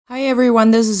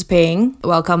everyone, this is Ping.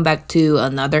 Welcome back to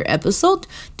another episode.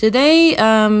 Today's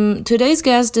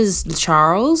guest is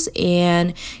Charles,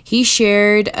 and he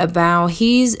shared about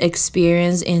his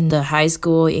experience in the high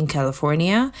school in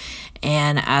California.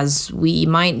 And as we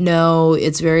might know,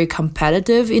 it's very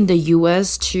competitive in the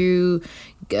US to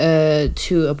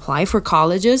apply for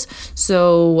colleges.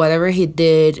 So whatever he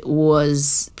did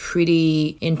was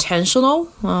pretty intentional,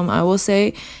 I will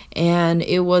say. And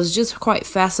it was just quite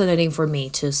fascinating for me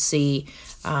to see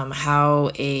how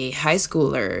a high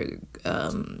schooler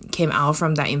came out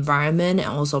from that environment and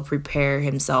also prepare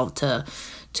himself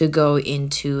to go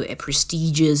into a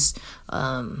prestigious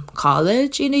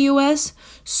college in the US.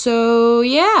 So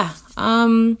yeah,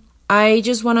 I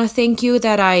just want to thank you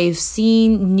that I've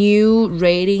seen new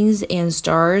ratings and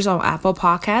stars on Apple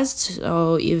Podcasts.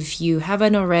 So if you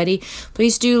haven't already,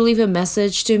 please do leave a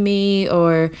message to me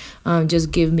or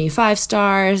just give me 5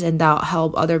 stars, and that'll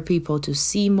help other people to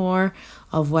see more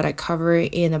of what I cover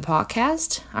in a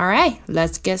podcast. All right,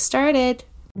 let's get started.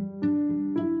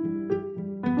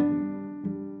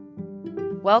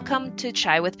 Welcome to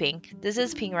Chai with Ping. This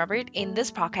is Ping Robert. In this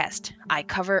podcast, I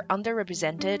cover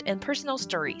underrepresented and personal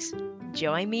stories.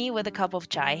 Join me with a cup of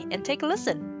chai and take a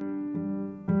listen.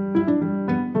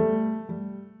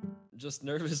 Just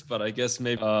nervous, but I guess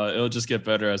maybe it'll just get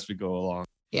better as we go along.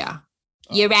 Yeah.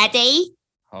 You ready?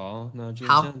 好，那就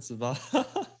这样子吧。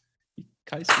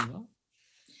开始吧。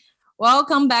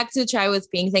Welcome back to Chai with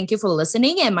Ping. Thank you for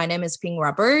listening. And my name is Ping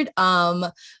Robert.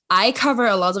 I cover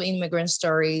a lot of immigrant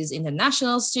stories,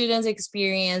 international students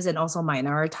experience, and also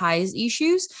minoritized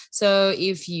issues. So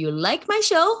if you like my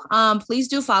show, please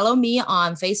do follow me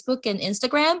on Facebook and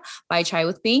Instagram by Chai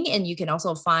with Ping. And you can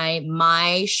also find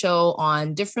my show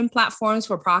on different platforms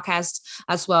for podcasts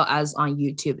as well as on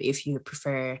YouTube if you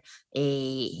prefer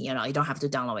you don't have to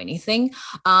download anything.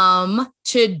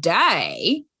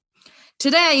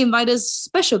 Today, I invited a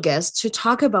special guest to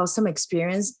talk about some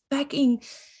experience back in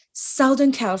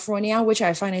Southern California, which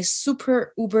I find is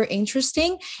super uber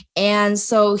interesting. And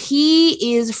so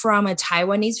he is from a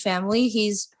Taiwanese family.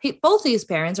 Both his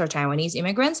parents are Taiwanese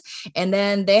immigrants, and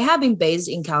then they have been based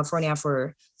in California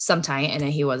for some time. And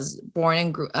then he was born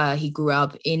and he grew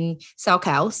up in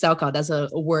SoCal. That's a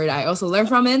word I also learned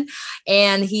from him.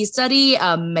 And he studied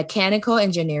mechanical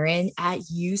engineering at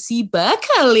UC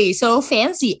Berkeley. So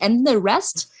fancy. And the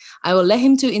rest, I will let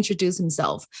him to introduce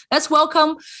himself. Let's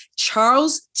welcome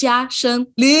Charles Jai-Sheng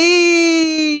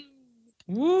Lee.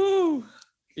 Woo!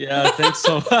 Yeah, thanks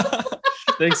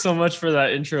so much for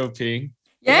that intro, Ping.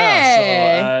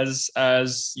 Yeah. So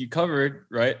as you covered,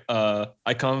 right?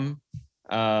 I come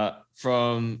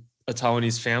from a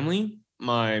Taiwanese family.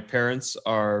 My parents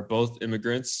are both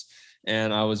immigrants,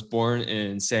 and I was born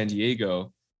in San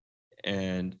Diego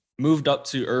and moved up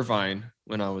to Irvine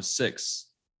when I was 6.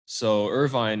 So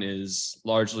Irvine is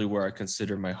largely where I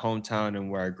consider my hometown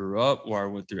and where I grew up, where I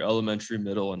went through elementary,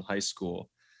 middle, and high school.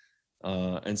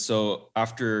 And so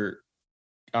after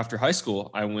high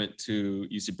school, I went to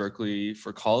UC Berkeley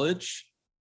for college.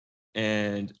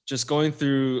 And just going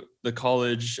through the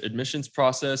college admissions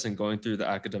process and going through the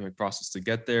academic process to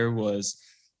get there was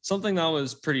something that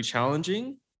was pretty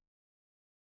challenging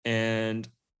and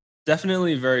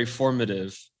definitely very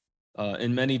formative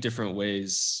in many different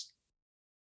ways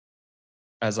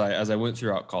as I went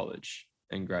throughout college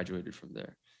and graduated from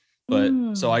there.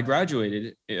 But so I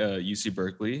graduated UC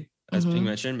Berkeley, as Ping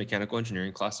mentioned, mechanical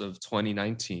engineering class of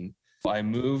 2019. I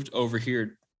moved over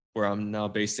here where I'm now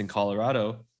based in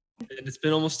Colorado, and it's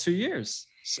been almost 2 years.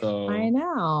 So I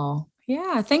know.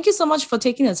 Yeah, thank you so much for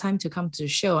taking the time to come to the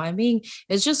show. I mean,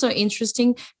 it's just so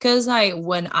interesting because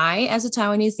when I, as a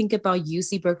Taiwanese, think about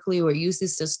UC Berkeley or UC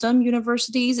system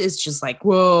universities, it's just like,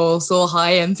 whoa, so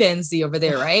high and fancy over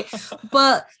there, right?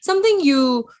 But something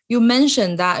you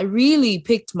mentioned that really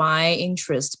piqued my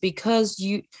interest because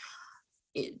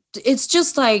it's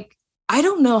just like, I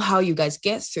don't know how you guys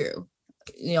get through.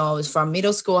 It's from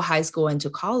middle school, high school, into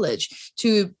college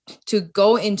to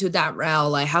go into that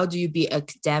route. Like, how do you be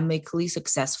academically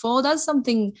successful? That's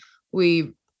something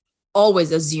we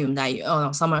always assume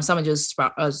that someone just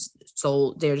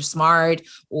so they're smart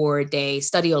or they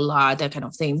study a lot, that kind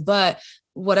of thing. But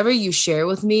whatever you share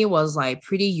with me was like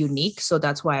pretty unique. So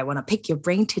that's why I want to pick your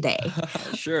brain today.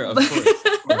 Sure, of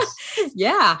course.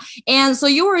 Yeah. And so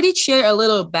you already shared a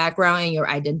little background and your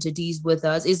identities with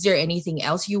us. Is there anything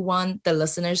else you want the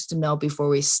listeners to know before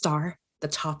we start the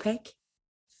topic?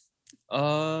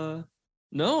 No,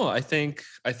 I think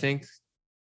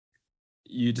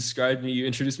you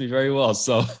introduced me very well.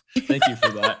 So thank you for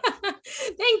that.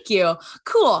 Thank you.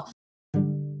 Cool.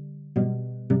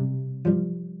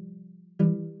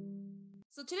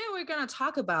 So today we're going to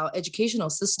talk about educational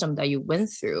system that you went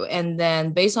through, and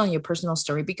then based on your personal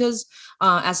story, because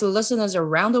as the listeners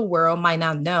around the world might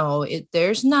not know,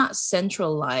 there's not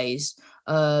centralized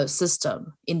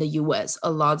system in the US.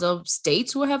 A lot of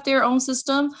states will have their own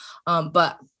system,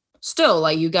 but still,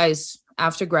 like you guys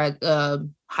after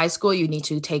high school, you need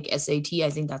to take SAT. I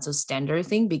think that's a standard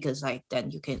thing because like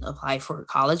then you can apply for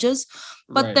colleges.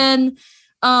 But Right. then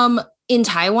in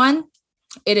Taiwan,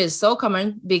 it is so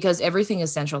common because everything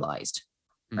is centralized,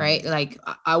 right? Mm. Like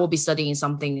I will be studying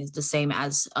something the same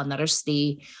as another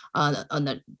city,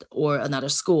 or another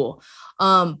school.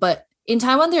 But in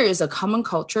Taiwan, there is a common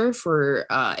culture for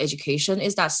education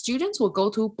is that students will go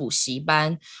to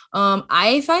buxiban.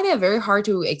 I find it very hard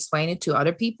to explain it to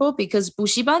other people because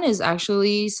buxiban is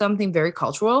actually something very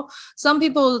cultural. Some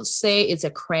people say it's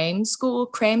a cram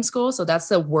school. So that's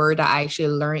the word that I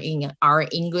actually learned in our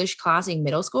English class in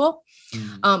middle school.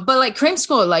 Mm. But like cream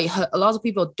school, like a lot of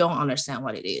people don't understand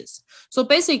what it is. So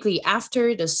basically,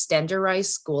 after the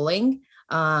standardized schooling,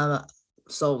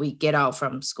 so we get out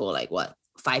from school like what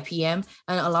 5 p.m.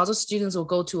 and a lot of students will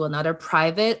go to another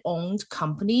private owned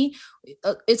company.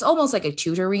 It's almost like a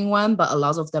tutoring one, but a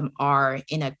lot of them are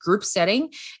in a group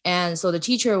setting, and so the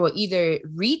teacher will either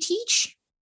reteach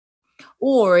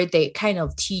or they kind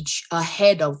of teach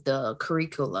ahead of the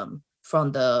curriculum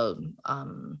from the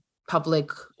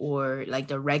public or like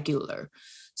the regular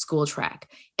school track.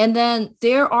 And then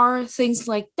there are things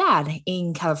like that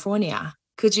in California.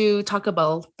 Could you talk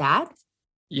about that?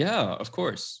 Yeah, of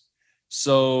course.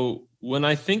 So when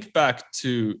I think back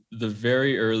to the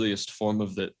very earliest form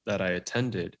of that I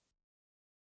attended,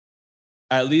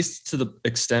 at least to the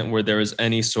extent where there was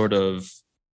any sort of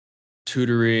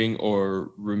tutoring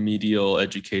or remedial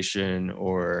education,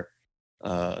 or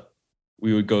uh,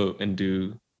 we would go and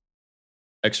do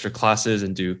extra classes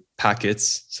and do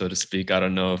packets, so to speak. I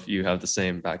don't know if you have the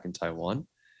same back in Taiwan.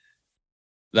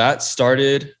 That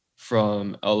started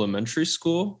from elementary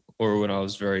school or when I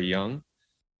was very young.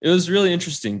 It was really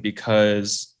interesting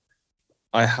because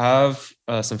I have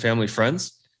some family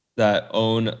friends that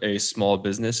own a small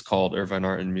business called Irvine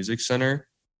Art and Music Center.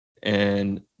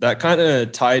 And that kind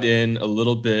of tied in a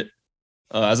little bit.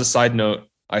 As a side note,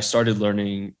 I started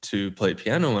learning to play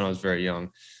piano when I was very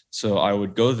young. So I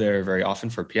would go there very often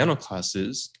for piano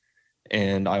classes.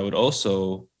 And I would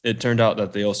also, it turned out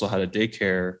that they also had a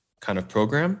daycare kind of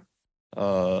program,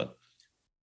 uh,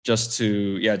 just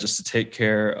to take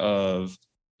care of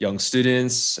young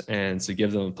students and to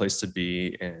give them a place to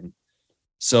be. And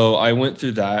so I went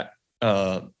through that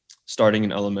starting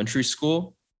in elementary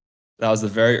school. That was the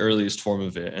very earliest form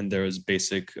of it. And there was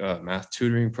basic math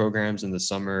tutoring programs in the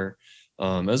summer,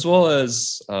 as well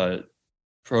as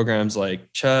programs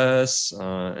like chess,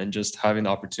 and just having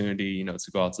the opportunity,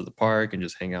 to go out to the park and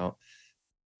just hang out.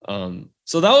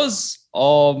 So that was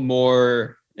all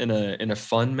more in a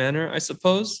fun manner, I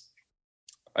suppose.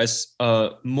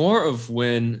 More of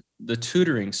when the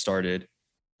tutoring started.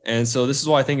 And so this is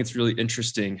why I think it's really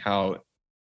interesting how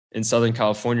in Southern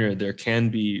California there can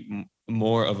be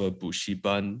more of a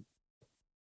buxiban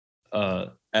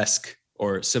esque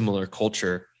or similar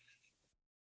culture.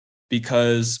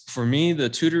 Because for me, the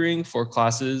tutoring for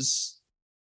classes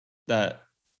that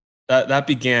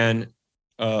began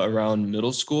around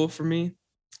middle school for me.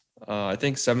 I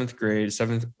think seventh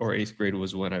or eighth grade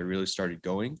was when I really started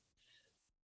going.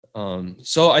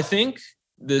 So I think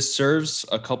this serves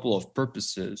a couple of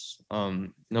purposes.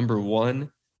 Number one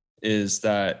is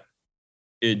that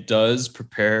it does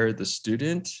prepare the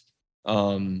student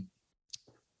um,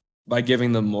 by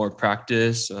giving them more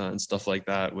practice and stuff like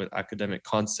that with academic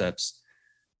concepts.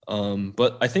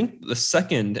 But I think the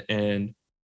second and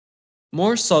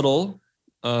more subtle,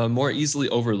 more easily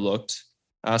overlooked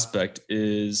aspect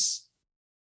is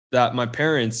that my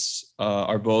parents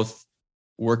are both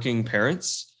working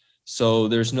parents. So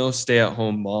there's no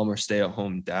stay-at-home mom or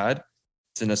stay-at-home dad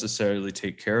to necessarily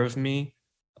take care of me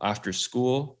after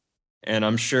school. And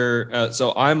I'm sure,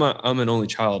 so I'm an only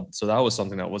child, so that was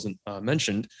something that wasn't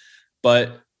mentioned.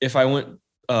 But if I went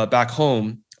back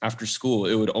home after school,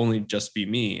 it would only just be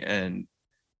me. And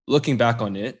looking back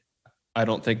on it, I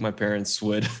don't think my parents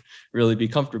would really be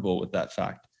comfortable with that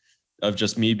fact of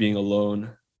just me being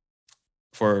alone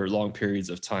for long periods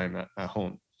of time at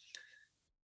home.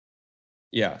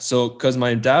 Yeah, so because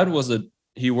my dad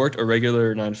he worked a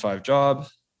regular 9 to 5 job,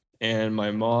 and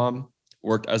my mom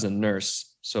worked as a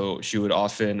nurse, so she would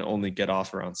often only get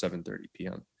off around 7:30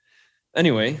 p.m.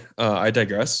 Anyway, I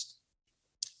digress.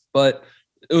 But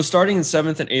it was starting in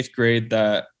seventh and eighth grade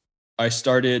that I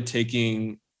started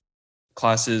taking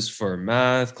classes for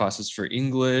math, classes for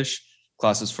English,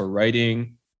 classes for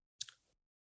writing.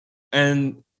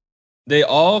 and they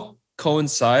all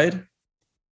coincide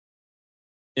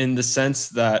in the sense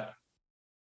that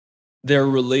they're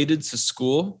related to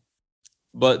school,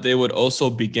 but they would also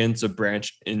begin to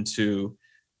branch into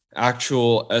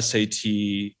actual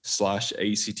SAT/ACT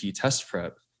test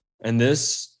prep. And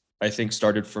this, I think,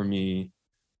 started for me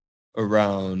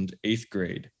around 8th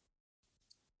grade.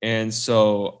 And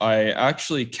so I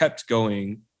actually kept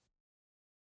going.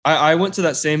 I went to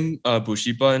that same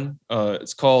buxiban.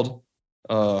 It's called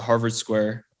Harvard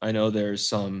Square. I know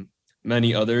there's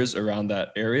many others around that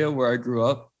area where I grew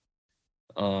up,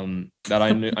 that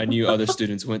I knew other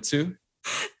students went to.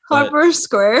 Harvard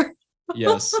Square.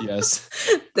 Yes.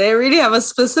 They really have a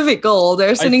specific goal.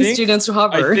 They're sending students to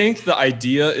Harvard. I think the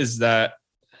idea is that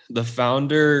the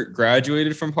founder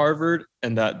graduated from Harvard,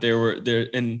 and that they're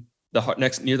in the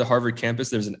next near the Harvard campus.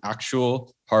 There's an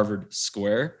actual Harvard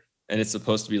Square, and it's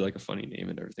supposed to be like a funny name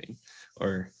and everything,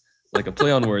 or like a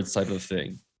play on words type of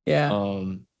thing. Yeah.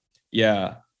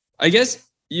 Yeah. I guess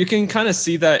you can kind of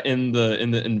see that in the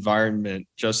environment.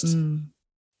 Just in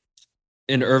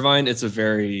Irvine, it's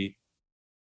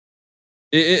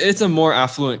it's a more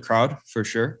affluent crowd for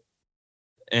sure,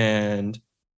 and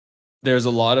there's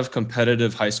a lot of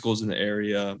competitive high schools in the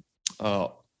area,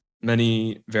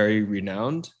 many very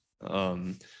renowned,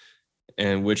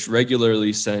 and which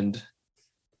regularly send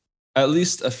at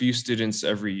least a few students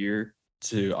every year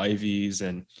to Ivies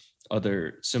and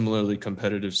other similarly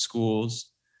competitive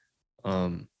schools.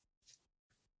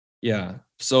 Yeah.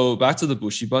 So back to the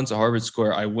buxiban, to Harvard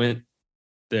Square, I went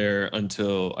there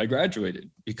until I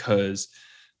graduated because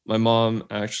my mom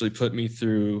actually put me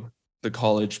through the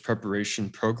college preparation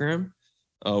program,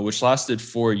 which lasted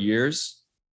 4 years.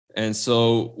 And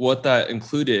so what that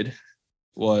included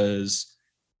was,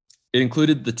 it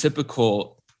included the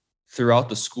typical throughout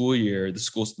the school year,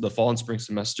 the fall and spring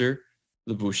semester,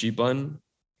 the buxiban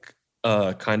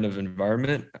kind of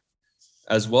environment,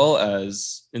 as well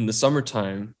as in the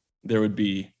summertime, there would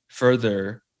be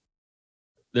further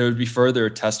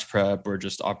test prep or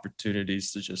just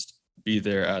opportunities to just be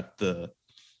there at the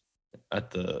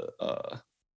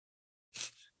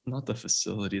not the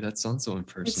facility. That sounds so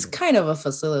impersonal. It's kind of a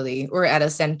facility, or at a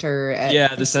center.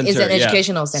 The center. It's an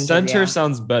educational center. Center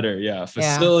sounds better. Yeah.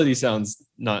 Facility sounds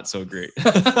not so great.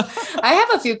 I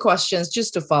have a few questions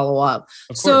just to follow up.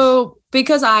 So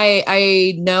because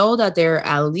I know that there are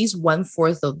at least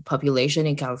 1/4 of the population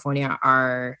in California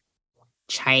are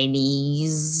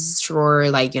Chinese, or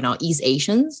East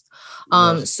Asians.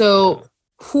 So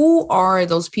who are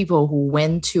those people who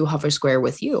went to Harvard Square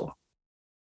with you?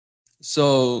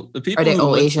 So the people are they who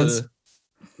all went Asians?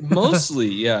 Mostly,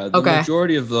 yeah. The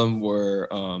majority of them were,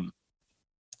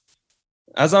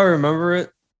 as I remember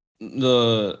it,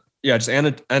 just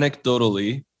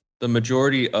anecdotally, the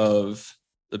majority of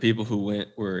the people who went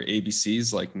were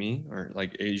ABCs like me, or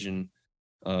like Asian,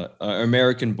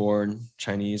 American-born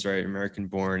Chinese, right?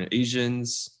 American-born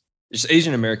Asians, just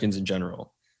Asian Americans in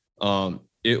general.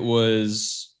 It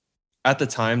was at the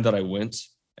time that I went,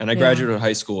 and I graduated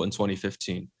high school in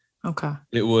 2015. Okay.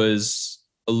 It was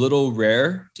a little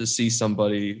rare to see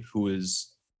somebody who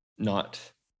is not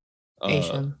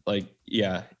Asian.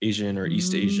 Asian or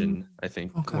East Asian, I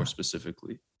think, more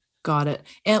specifically. Got it.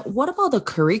 And what about the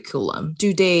curriculum?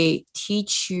 Do they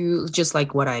teach you, just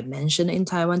like what I mentioned in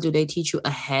Taiwan, do they teach you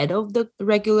ahead of the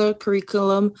regular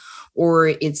curriculum, or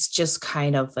it's just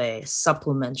kind of a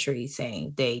supplementary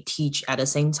thing? They teach at the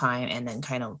same time and then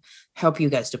kind of help you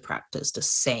guys to practice the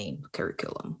same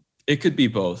curriculum? It could be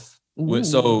both.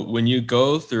 So when you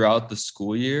go throughout the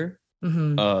school year,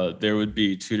 there would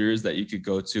be tutors that you could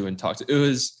go to and talk to.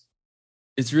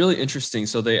 It's really interesting.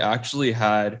 So they actually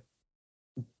had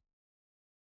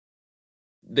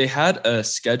a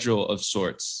schedule of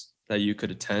sorts that you could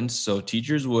attend. So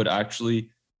teachers would actually,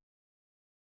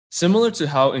 similar to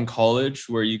how in college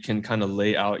where you can kind of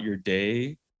lay out your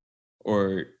day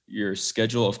or your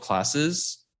schedule of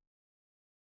classes,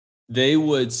 they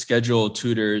would schedule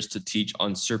tutors to teach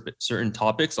on certain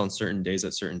topics on certain days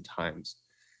at certain times.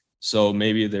 So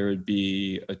maybe there would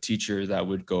be a teacher that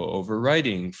would go over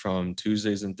writing from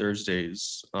Tuesdays and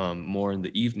Thursdays, more in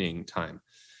the evening time.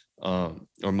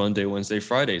 Or Monday, Wednesday,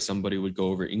 Friday, somebody would go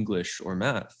over English or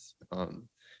math.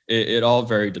 It all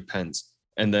very depends.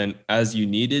 And then as you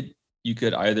needed, you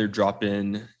could either drop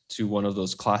in to one of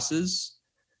those classes.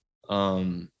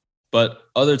 But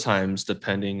other times,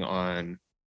 depending on,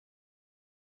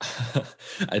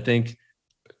 I think,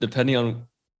 depending on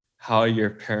how your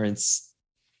parents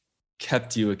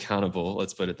kept you accountable,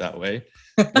 let's put it that way,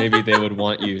 maybe they would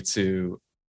want you to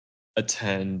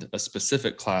attend a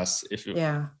specific class if it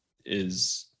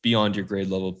is beyond your grade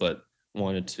level, but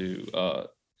wanted to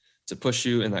to push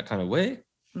you in that kind of way.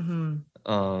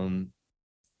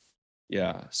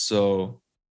 Yeah, so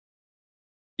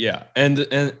yeah,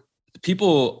 and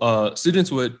people,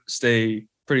 students would stay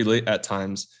pretty late at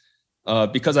times.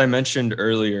 Because I mentioned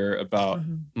earlier about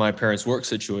my parents' work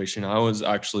situation, I was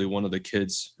actually one of the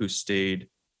kids who stayed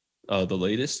the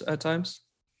latest at times.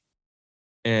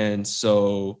 And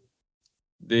so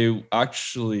they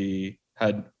actually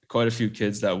had quite a few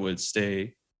kids that would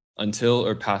stay until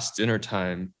or past dinner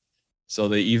time. So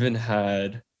they even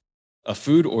had a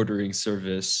food ordering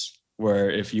service where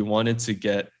if you wanted to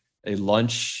get a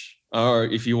lunch or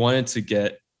if you wanted to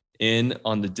get in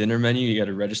on the dinner menu, you got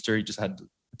to register. You just had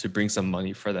to bring some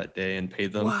money for that day and pay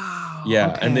them. Wow.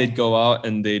 Yeah. Okay. And they'd go out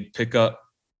and they'd pick up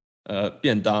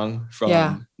biandang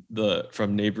from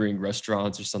neighboring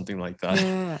restaurants or something like that.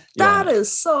 Yeah. That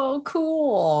is so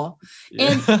cool.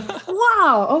 Yeah. And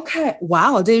wow, okay.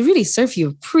 Wow, they really serve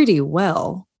you pretty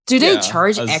well. Do they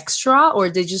charge extra or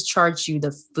they just charge you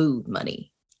the food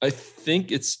money? I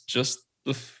think it's just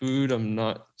the food. I'm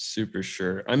not super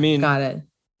sure. I mean, got it.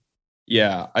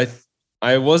 Yeah,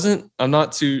 I'm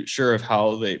not too sure of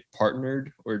how they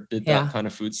partnered or did that kind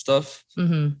of food stuff.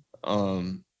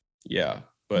 Yeah,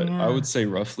 but I would say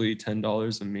roughly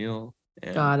 $10 a meal.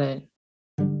 And got it.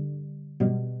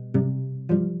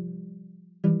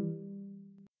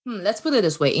 Let's put it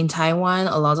this way. In Taiwan,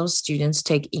 a lot of students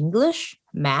take English,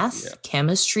 math,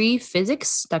 chemistry,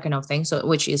 physics, that kind of thing. So,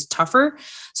 which is tougher.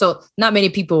 So not many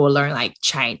people will learn like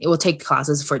Chinese. It will take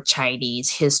classes for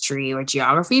Chinese, history, or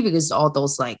geography because all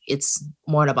those it's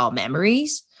more about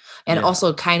memories. And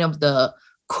also kind of the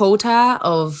quota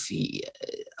of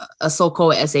a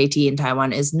so-called SAT in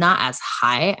Taiwan is not as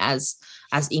high as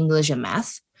English and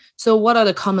math. So what are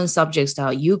the common subjects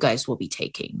that you guys will be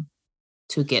taking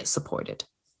to get supported?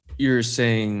 You're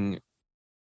saying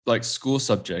like school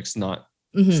subjects, not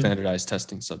standardized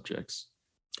testing subjects.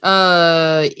 What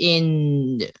are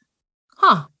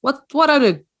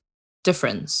the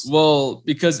difference? Well,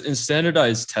 because in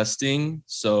standardized testing,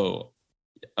 so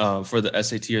for the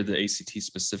SAT or the ACT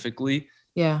specifically,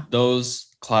 those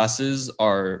classes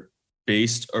are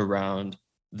based around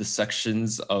the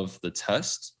sections of the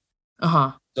test.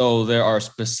 So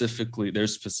there's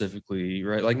specifically,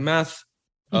 right, like math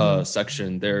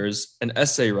section, there's an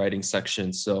essay writing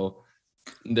section. So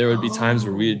there would be times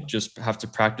where we'd just have to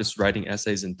practice writing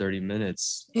essays in 30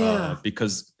 minutes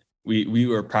because we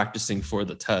were practicing for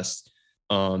the test.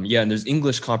 And there's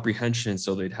English comprehension.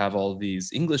 So they'd have all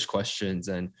these English questions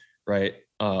and a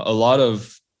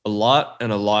lot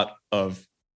of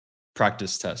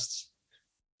practice tests.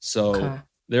 So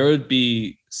there would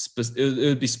be it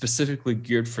would be specifically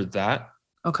geared for that.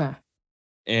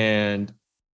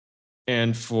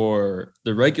 And for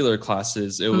the regular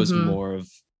classes, it was more of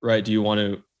do you want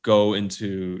to go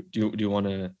into do you want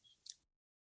to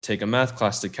take a math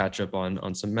class to catch up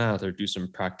on some math or do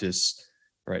some practice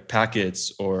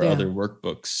packets or other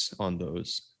workbooks on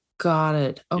those. Got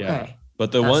it. Okay. Yeah.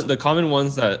 But the common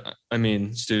ones that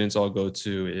students all go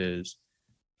to is,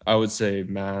 I would say,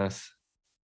 math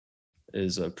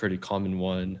is a pretty common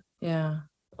one.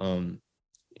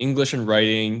 English and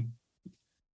writing,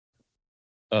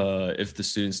 if the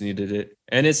students needed it.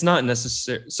 And it's not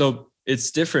necessary. So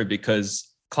it's different because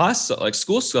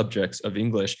school subjects of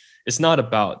English, it's not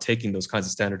about taking those kinds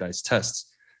of standardized tests.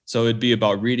 So it'd be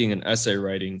about reading and essay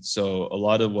writing. So a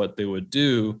lot of what they would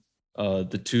do,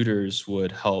 the tutors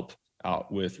would help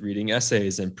out with reading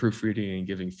essays and proofreading and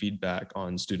giving feedback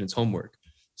on students' homework.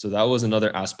 So that's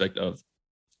another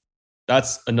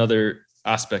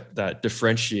aspect that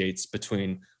differentiates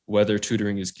between whether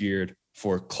tutoring is geared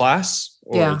for class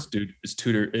or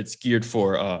it's geared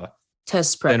for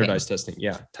test prepping. Standardized testing.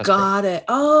 Got it.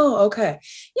 Oh, okay.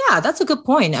 Yeah, that's a good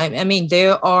point. I mean,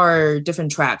 there are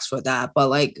different tracks for that,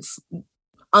 but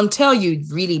until you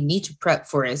really need to prep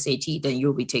for SAT, then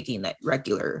you'll be taking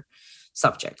regular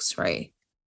subjects, right?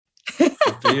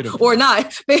 Or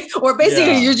not, or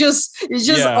basically you just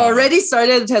already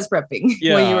started test prepping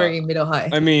when you were in middle high.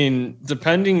 I mean,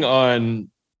 depending on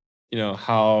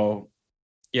how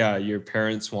your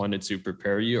parents wanted to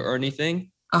prepare you or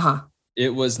anything, it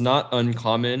was not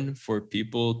uncommon for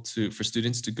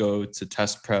students to go to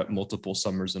test prep multiple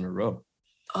summers in a row.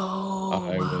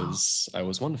 I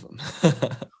was one of them.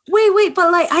 wait,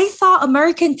 but I thought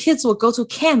American kids would go to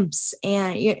camps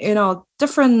and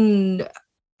different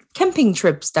camping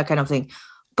trips, that kind of thing.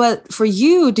 But for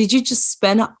you, did you just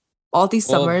spend all these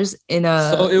summers in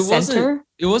a center?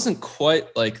 It wasn't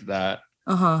quite like that.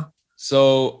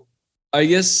 So I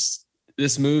guess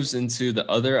this moves into the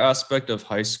other aspect of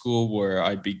high school where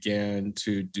I began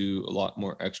to do a lot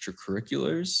more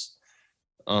extracurriculars.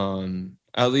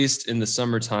 at least in the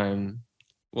summertime,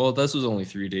 well, this was only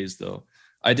 3 days though.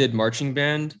 I did marching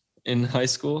band in high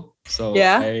school. So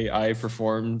Yeah. I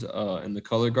performed in the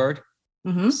color guard.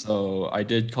 Mm-hmm. So I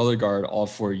did color guard all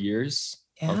 4 years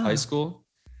of high Yeah. school,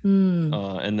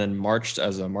 Mm. and then marched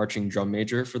as a marching drum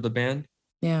major for the band,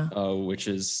 Yeah. which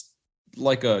is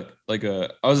I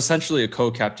was essentially a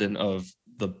co-captain of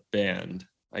the band,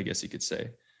 I guess you could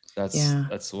say. Yeah.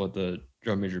 That's what the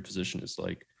drum major position is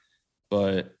like.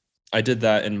 But I did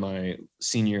that in my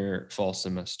senior fall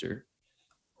semester.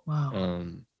 Wow.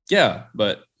 Yeah,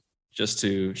 but just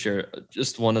to share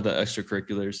just one of the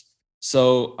extracurriculars.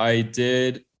 So I would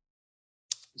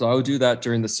do that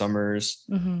during the summers.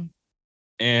 Mm-hmm.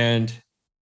 And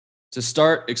to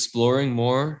start exploring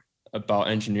more about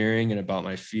engineering and about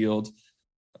my field,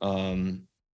 um,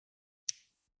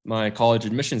 my college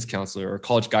admissions counselor or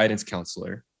college guidance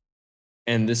counselor,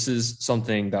 and this is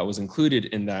something that was included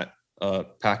in that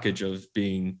package of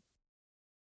being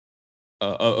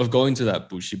of going to that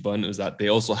buxiban, is that they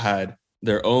also had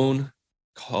their own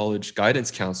college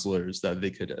guidance counselors that they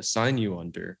could assign you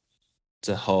under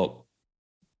to help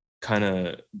kind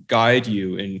of guide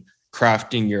you in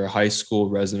crafting your high school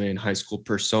resume and high school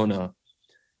persona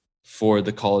for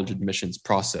the college admissions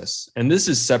process. And this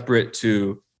is separate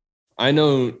to, I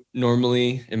know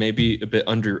normally it may be a bit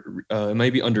it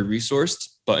might be under resourced,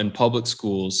 but in public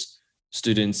schools,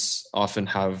 students often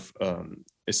have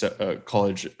a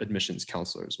college admissions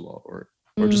counselor as well, or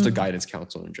just a Mm. guidance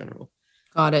counselor in general.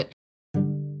 Got it.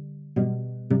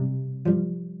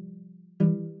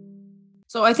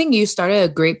 So I think you started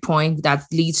a great point that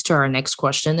leads to our next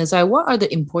question is like, what are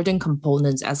the important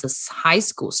components as a high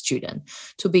school student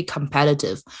to be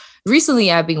competitive? Recently,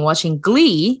 I've been watching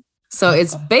Glee. So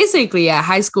it's basically a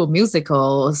high school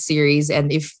musical series.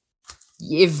 And if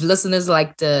listeners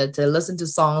like to listen to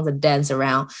songs and dance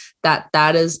around,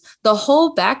 that is the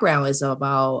whole background is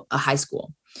about a high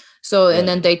school. So and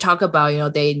then Right. they talk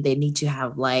about, they need to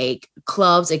have like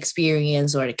clubs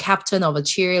experience or the captain of a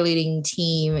cheerleading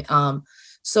team.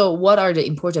 So what are the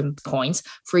important points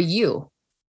for you?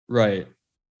 Right.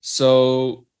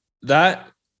 So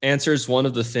that answers one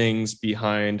of the things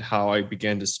behind how I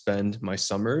began to spend my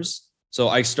summers. So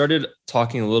I started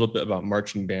talking a little bit about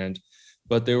marching band,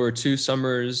 but there were 2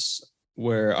 summers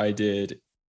where I did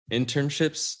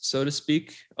internships, so to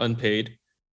speak, unpaid.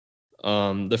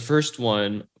 The first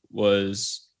one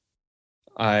was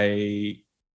I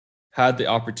had the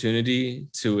opportunity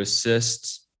to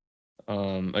assist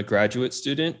a graduate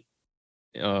student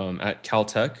at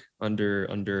Caltech under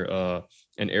an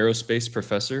aerospace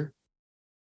professor.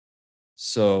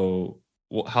 So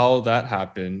how that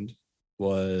happened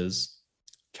was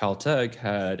Caltech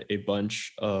had a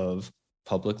bunch of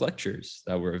public lectures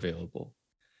that were available.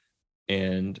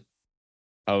 And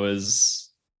I was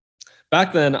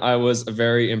back then I was a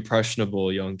very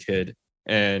impressionable young kid,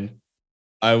 and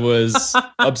I was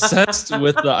obsessed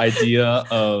with the idea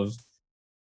of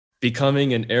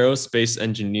becoming an aerospace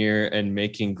engineer and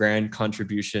making grand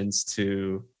contributions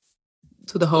to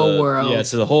To the whole world.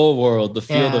 to the whole world, the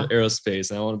field Yeah. of aerospace.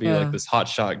 And I want to be like Yeah. this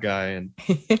hotshot guy. And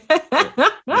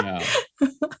yeah.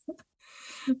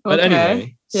 But Okay.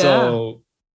 anyway, Yeah.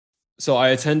 so I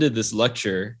attended this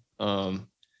lecture.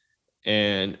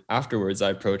 And afterwards I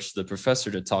approached the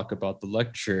professor to talk about the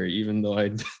lecture, even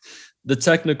though the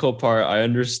technical part I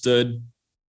understood.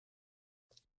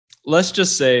 Let's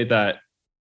just say that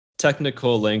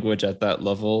technical language at that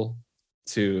level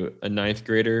to a ninth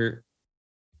grader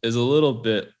is a little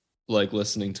bit like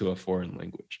listening to a foreign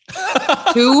language.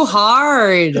 Too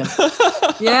hard.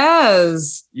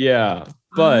 Yes. Yeah,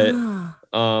 but Ah.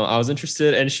 I was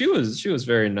interested, and she was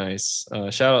very nice.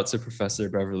 Shout out to Professor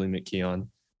Beverly McKeon,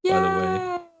 by the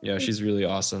way. Yeah, she's really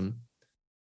awesome.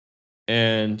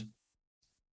 And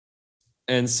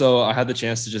so I had the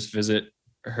chance to just visit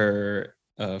her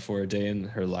for a day in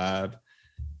her lab,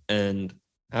 and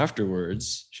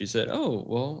afterwards she said, "Oh,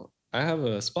 well, I have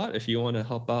a spot if you want to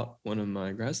help out one of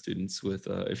my grad students with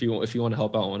if you want to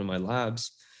help out one of my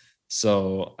labs."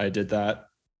 So I did that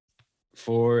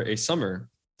for a summer.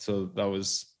 So that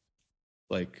was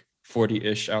like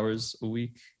 40-ish hours a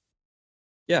week.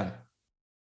 Yeah.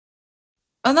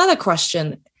 Another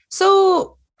question.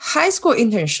 So high school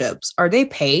internships, are they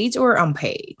paid or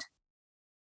unpaid?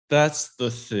 That's the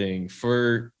thing.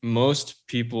 For most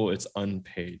people, it's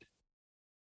unpaid.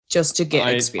 Just to get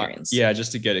experience. Yeah,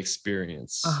 just to get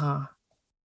experience. Uh-huh.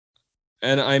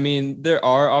 And I mean, there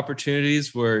are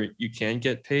opportunities where you can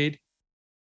get paid.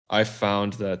 I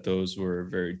found that those were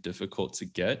very difficult to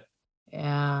get.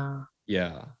 Yeah.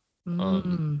 Yeah.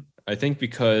 Mm. I think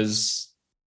because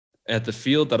at the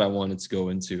field that I wanted to go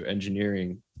into,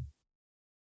 engineering,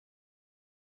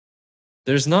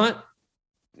 there's not,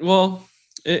 well,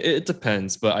 it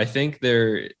depends, but I think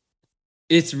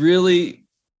it's really,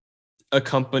 a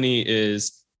company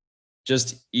is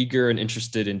just eager and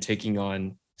interested in taking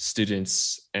on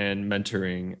students and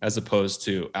mentoring, as opposed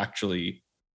to actually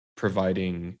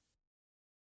providing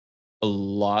a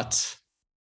lot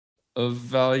of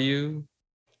value,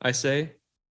 I say.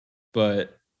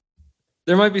 But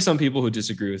there might be some people who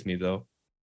disagree with me though.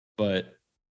 But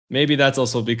maybe that's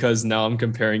also because now I'm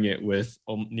comparing it with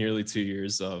nearly 2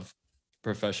 years of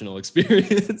professional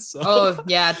experience. So, Oh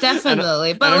yeah,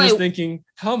 definitely. But and I'm like, just thinking,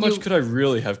 how much could I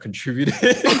really have contributed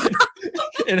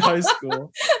in high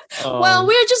school? well,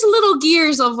 we're just little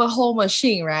gears of a whole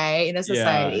machine, right? In a Yeah,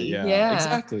 society.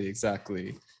 Yeah.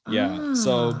 exactly. Yeah. Ah.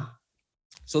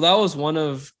 So that was one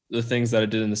of the things that I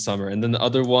did in the summer. And then the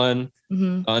other one,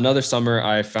 another summer,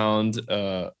 I found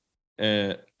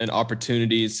an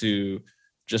opportunity to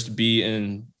just be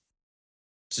in,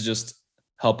 to just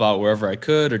help out wherever I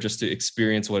could, or just to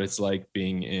experience what it's like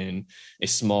being in a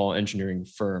small engineering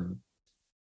firm.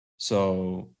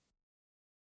 So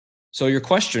your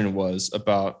question was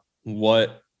about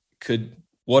what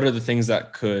are the things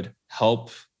that could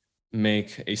help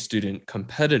make a student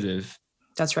competitive.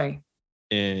 That's right.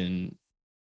 In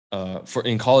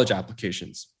college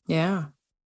applications. Yeah.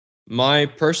 My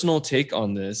personal take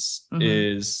on this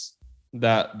is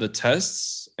that the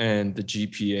tests and the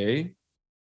GPA,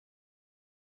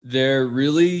 they're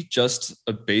really just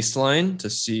a baseline to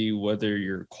see whether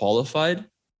you're qualified.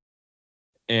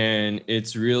 And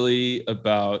it's really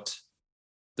about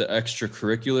the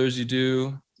extracurriculars you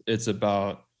do. It's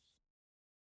about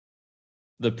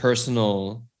the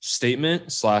personal statement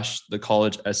 / the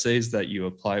college essays that you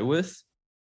apply with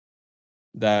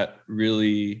that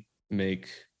really make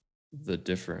the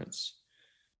difference.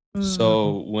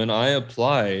 So when I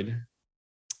applied,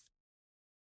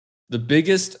 the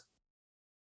biggest,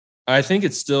 I think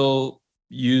it's still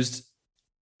used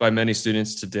by many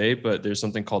students today, but there's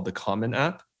something called the Common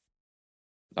App.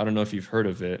 I don't know if you've heard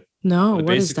of it. No, but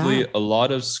what is that? basically, a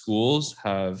lot of schools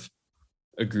have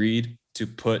agreed to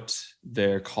put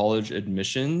their college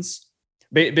admissions.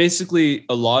 Basically,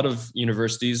 a lot of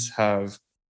universities have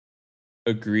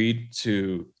agreed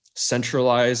to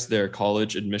centralize their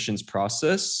college admissions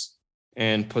process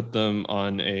and put them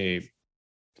on a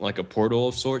portal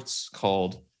of sorts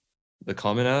called the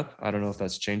Common App. I don't know if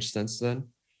that's changed since then.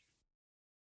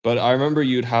 But I remember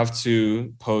you'd have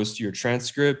to post your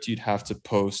transcript, you'd have to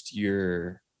post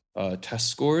your test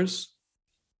scores,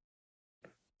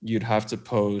 you'd have to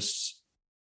post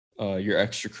your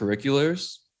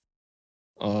extracurriculars.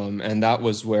 And that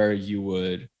was where you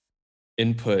would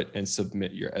input and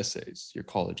submit your essays, your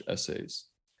college essays.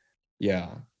 Yeah.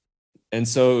 And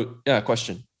so, yeah,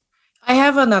 question. I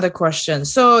have another question.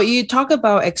 So you talk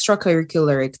about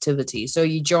extracurricular activity. So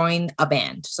you join a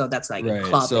band. So that's like a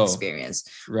club experience.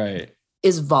 Right.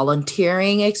 Is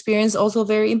volunteering experience also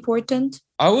very important?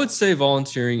 I would say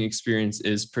volunteering experience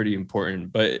is pretty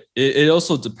important, but it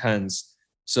also depends.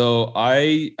 So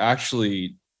I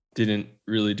actually didn't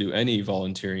really do any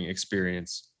volunteering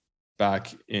experience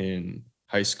back in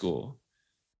high school.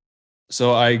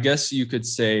 So I guess you could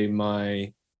say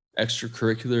my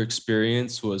extracurricular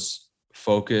experience was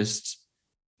focused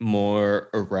more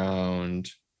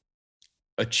around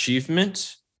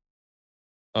achievement.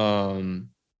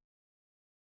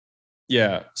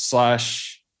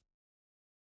 Slash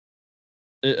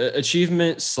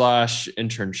achievement /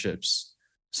 internships.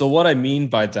 So what I mean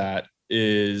by that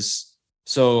is,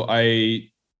 so I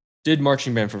did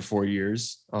marching band for 4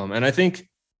 years. And I think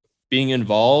being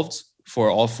involved for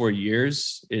all 4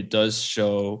 years, it does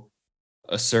show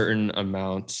a certain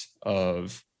amount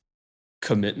of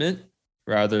commitment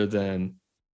rather than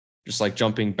just like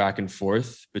jumping back and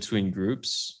forth between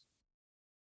groups.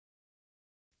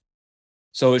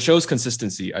 So it shows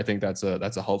consistency. I think that's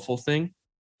a helpful thing.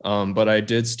 But I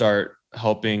did start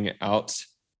helping out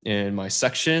in my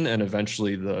section and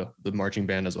eventually the marching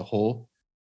band as a whole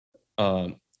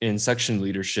in section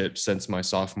leadership since my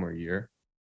sophomore year.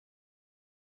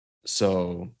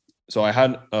 So I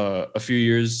had a few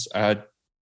years. I had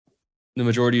the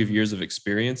majority of years of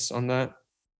experience on that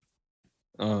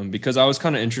because I was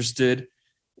kind of interested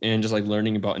in just like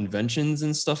learning about inventions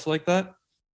and stuff like that.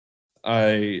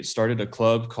 I started a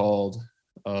club called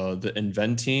the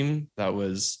Invent Team. That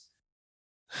was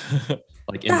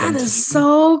like that is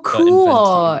so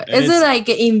cool. Is it like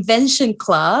an invention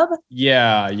club?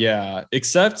 Yeah.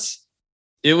 Except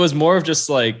it was more of just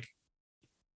like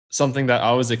something that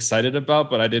I was excited about,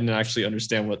 but I didn't actually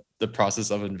understand what the process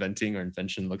of inventing or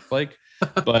invention looked like.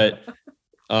 But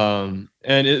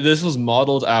this was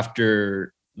modeled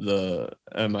after the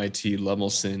MIT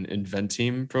Lemelson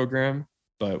Inventeam program,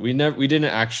 but we didn't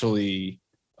actually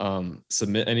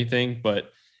submit anything,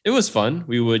 but it was fun.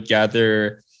 We would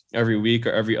gather every week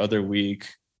or every other week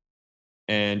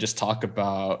and just talk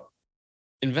about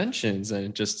inventions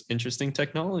and just interesting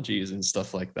technologies and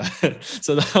stuff like that.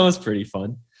 So that was pretty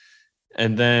fun.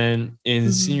 And then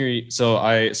in senior, so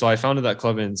I founded that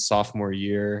club in sophomore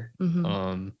year.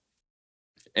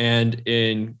 And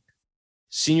in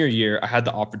senior year, I had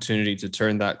the opportunity to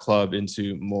turn that club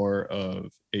into more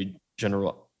of a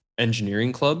general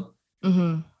engineering club.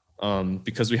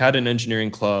 Because we had an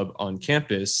engineering club on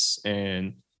campus,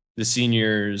 and the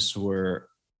seniors were,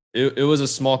 it was a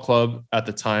small club at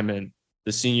the time, and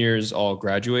the seniors all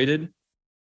graduated.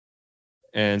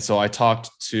 And so I talked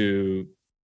to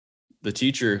the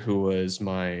teacher who was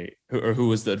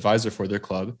the advisor for their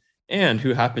club, and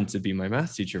who happened to be my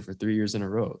math teacher for 3 years in a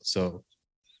row. So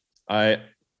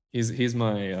he's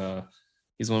one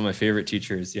of my favorite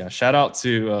teachers. Yeah. Shout out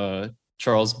to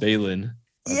Charles Balin.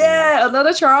 Yeah,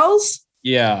 another Charles.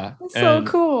 Yeah. That's so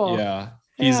cool. Yeah.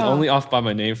 He's only off by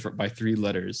my name by 3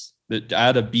 letters.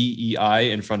 Add a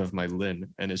BEI in front of my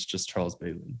Lin, and it's just Charles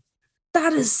Balin.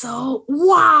 That is so,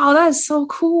 wow, that is so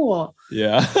cool.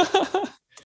 Yeah.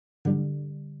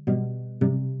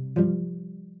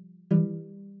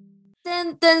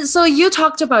 Then so you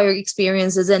talked about your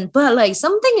experiences, but like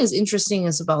something is interesting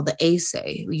is about the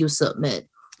essay you submit.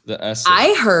 The essay.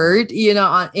 I heard, in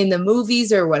the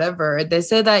movies or whatever, they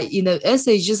say that,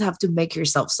 essays just have to make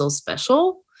yourself so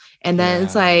special. And then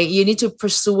it's like you need to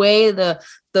persuade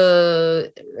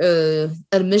the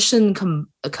admission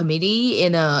committee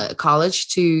in a college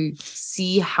to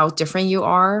see how different you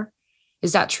are.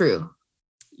 Is that true?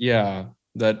 Yeah,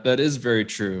 that is very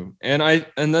true. And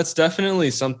that's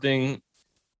definitely something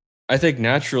I think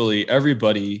naturally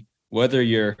everybody, whether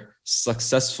you're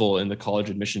successful in the college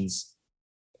admissions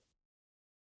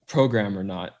program or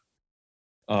not,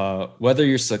 whether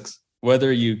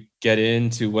you get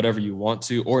into whatever you want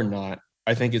to or not,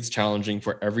 I think it's challenging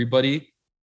for everybody,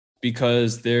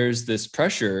 because there's this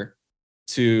pressure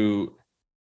to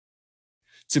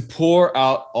pour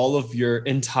out all of your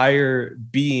entire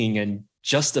being and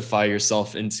justify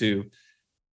yourself into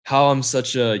how I'm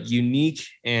such a unique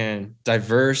and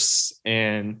diverse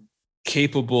and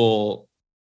capable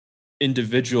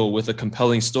individual with a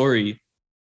compelling story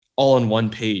all on one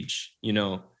page,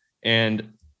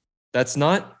 and that's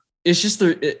not, it's just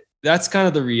that's kind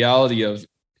of the reality of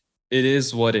it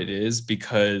is what it is,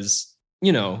 because,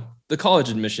 the college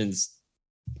admissions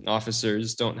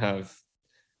officers don't have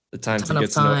the time to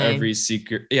get to know every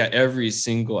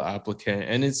single applicant.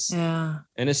 And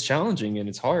it's challenging and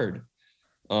it's hard.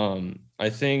 I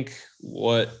think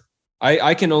what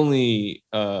I can only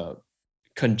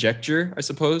conjecture, I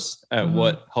suppose, at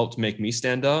what helped make me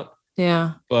stand out.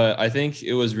 Yeah. But I think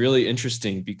it was really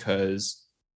interesting because,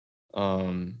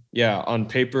 on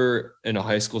paper in a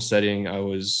high school setting, I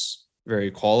was very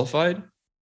qualified.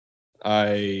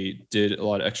 I did a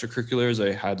lot of extracurriculars.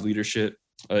 I had leadership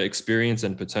experience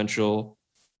and potential.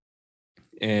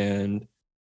 And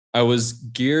I was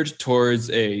geared towards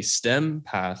a STEM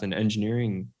path, an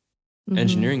engineering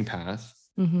path.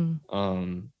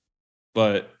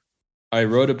 But I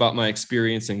wrote about my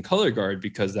experience in color guard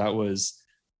because that was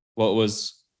what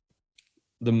was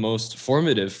the most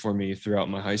formative for me throughout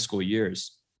my high school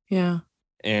years. Yeah.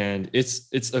 And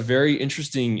it's a very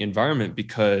interesting environment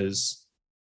because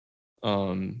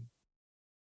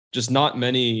just not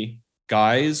many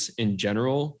guys in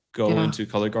general go into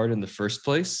color guard in the first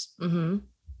place.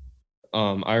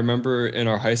 I remember in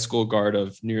our high school guard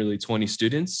of nearly 20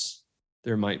 students,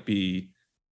 there might be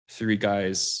 3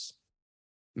 guys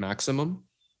maximum.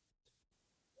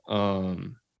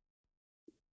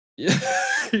 Yeah,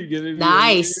 you're giving me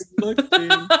nice.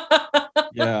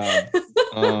 Yeah.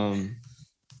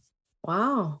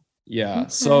 Wow. Yeah. Okay.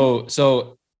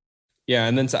 So yeah,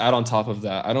 and then to add on top of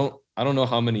that, I don't know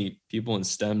how many people in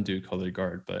STEM do color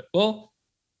guard, but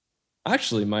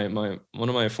actually my one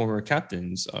of my former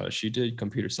captains, she did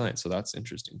computer science, so that's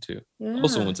interesting too. Yeah.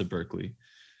 Also went to Berkeley.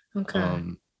 Okay.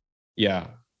 Yeah.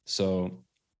 So,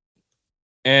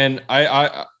 and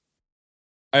I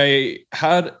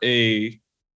had a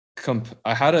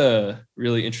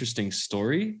really interesting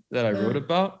story that I wrote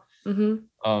about.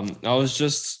 I was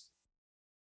just,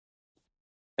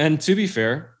 and to be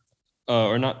fair,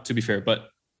 or not to be fair, but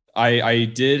I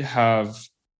did have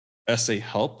essay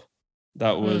help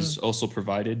that was also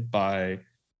provided by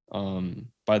the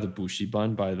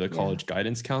buxiban, by the college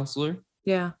guidance counselor.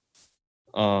 Yeah.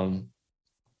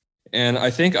 And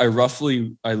I think I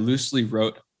loosely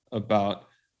wrote about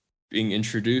being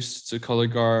introduced to color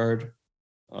guard,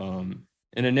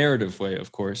 in a narrative way,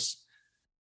 of course.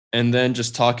 And then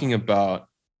just talking about,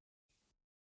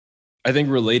 I think,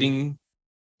 relating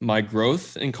my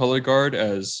growth in color guard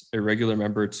as a regular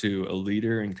member to a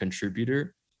leader and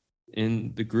contributor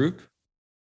in the group.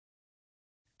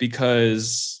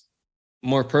 Because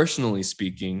more personally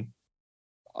speaking,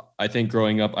 I think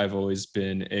growing up, I've always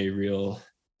been a real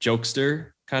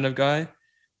jokester kind of guy.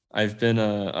 I have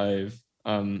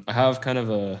kind of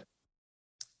a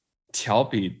调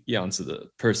皮样子的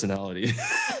personality.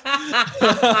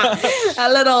 A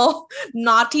little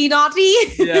naughty.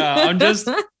 Yeah,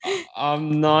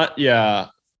 I'm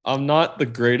not the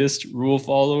greatest rule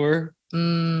follower.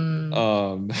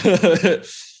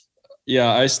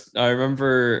 Yeah, I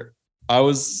remember I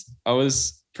was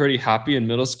pretty happy in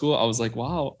middle school. I was like,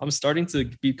 wow, I'm starting to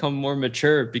become more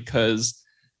mature because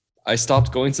I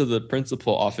stopped going to the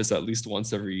principal office at least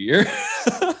once every year.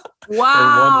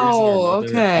 Wow.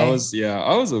 Okay. I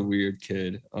was a weird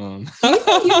kid. Do you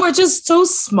think you were just so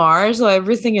smart, so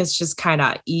everything is just kind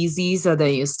of easy, so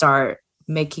then you start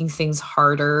making things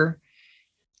harder,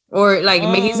 or like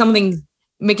making something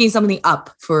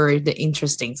up for the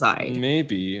interesting side?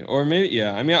 Maybe,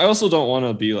 yeah. I mean, I also don't want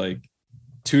to be like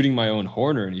tooting my own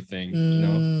horn or anything, you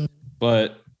know.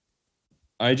 But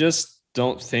I just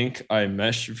don't think I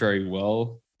mesh very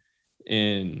well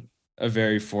in a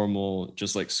very formal,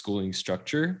 just like schooling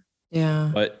structure.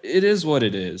 Yeah. But it is what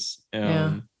it is.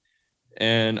 And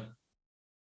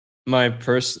my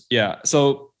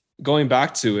so going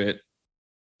back to it,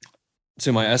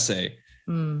 to my essay,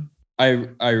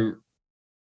 I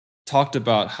talked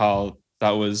about how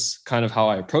that was kind of how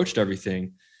I approached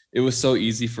everything. It was so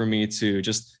easy for me to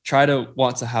just try to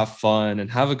want to have fun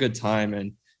and have a good time.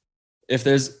 And if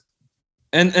there's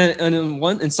and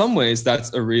in some ways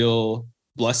that's a real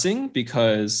blessing,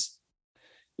 because,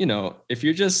 you know, if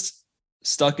you're just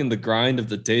stuck in the grind of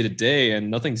the day to day and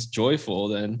nothing's joyful,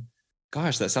 then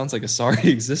gosh, that sounds like a sorry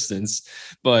existence.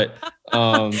 But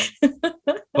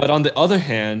but on the other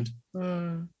hand,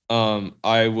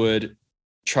 I would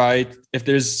try, if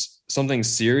there's something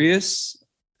serious,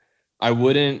 I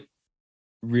wouldn't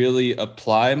really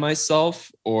apply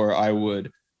myself, or I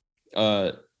wouldn't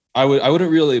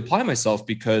really apply myself,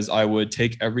 because I would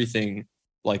take everything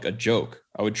like a joke.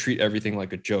 I would treat everything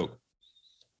like a joke.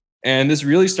 And this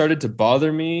really started to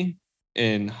bother me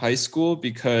in high school,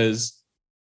 because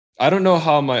I don't know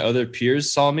how my other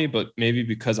peers saw me, but maybe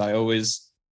because I always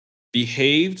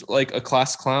behaved like a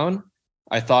class clown,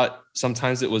 I thought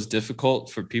sometimes it was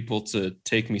difficult for people to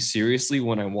take me seriously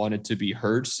when I wanted to be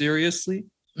heard seriously.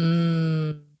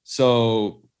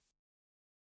 So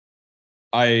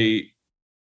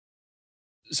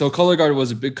color guard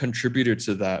was a big contributor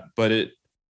to that, but it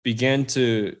began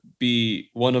to be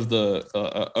one of the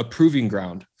a proving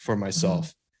ground for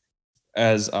myself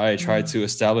as I tried to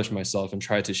establish myself and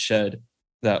try to shed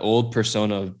that old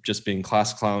persona of just being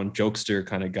class clown, jokester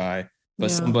kind of guy,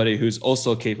 but somebody who's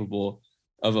also capable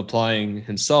of applying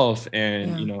himself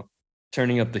and, you know,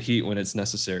 turning up the heat when it's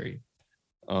necessary.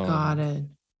 Got it.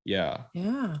 Yeah.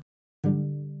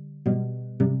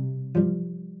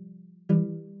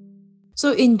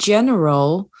 So in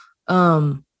general,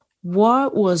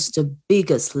 what was the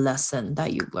biggest lesson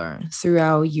that you learned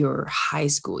throughout your high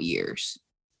school years?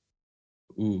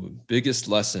 Biggest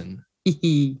lesson.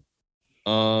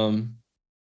 I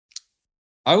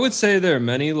would say there are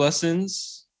many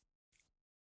lessons.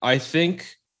 I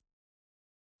think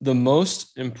the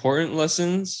most important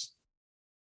lessons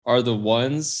are the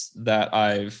ones that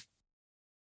I've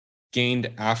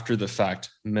gained after the fact,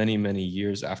 many, many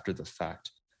years after the fact.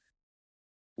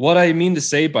 What I mean to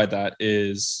say by that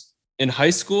is, in high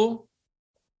school,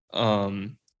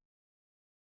 the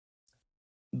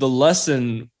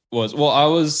lesson was, well, I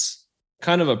was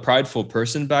kind of a prideful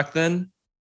person back then.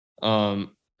 I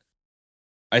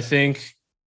think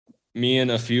me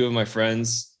and a few of my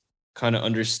friends kind of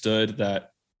understood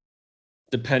that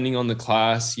depending on the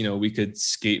class, you know, we could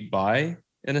skate by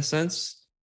in a sense,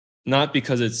 not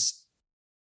because it's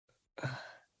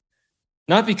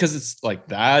like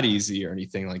that easy or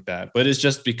anything like that, but it's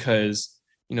just because,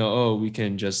 you know, oh, we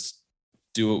can just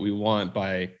do what we want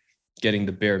by getting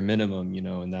the bare minimum, you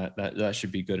know, and that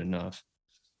should be good enough.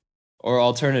 Or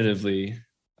alternatively,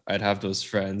 I'd have those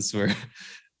friends where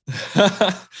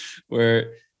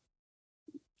where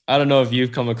I don't know if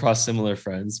you've come across similar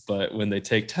friends, but when they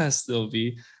take tests, they'll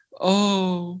be,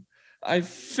 oh, I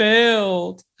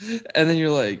failed. And then you're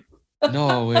like,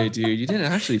 no way, dude, you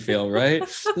didn't actually fail, right?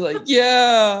 They're like,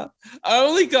 yeah, I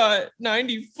only got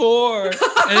 94.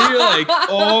 And you're like,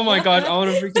 oh my gosh, I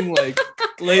want to freaking like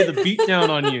lay the beat down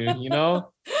on you, you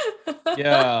know?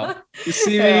 Yeah. You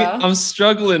see me? Yeah. I'm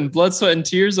struggling, blood, sweat, and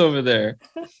tears over there.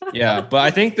 Yeah. But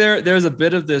I think there's a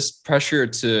bit of this pressure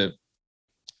to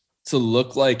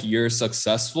look like you're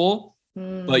successful,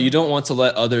 but you Mm, don't want to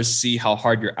let others see how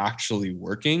hard you're actually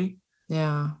working.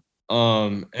 yeah.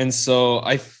 And so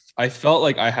I felt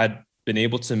like I had been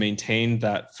able to maintain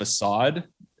that facade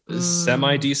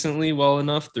semi Mm, decently well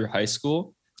enough through high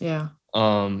school. yeah.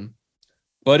 Um,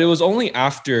 but it was only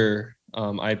after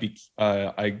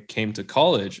I came to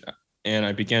college and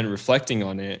I began reflecting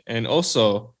on it, and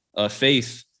also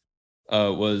faith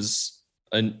was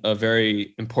a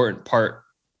very important part.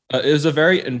 It was a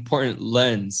very important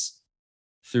lens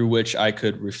through which I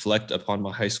could reflect upon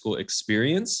my high school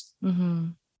experience.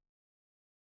 Mm-hmm.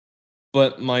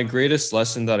 But my greatest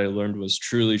lesson that I learned was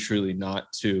truly, truly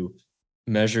not to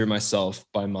measure myself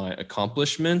by my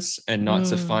accomplishments and not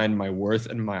to Mm, find my worth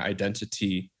and my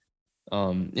identity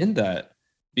in that.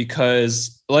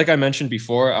 Because, like I mentioned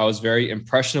before, I was very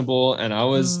impressionable and I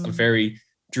was a mm, very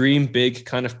dream big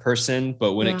kind of person.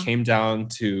 But when it yeah. came down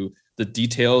to the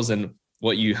details and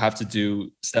what you have to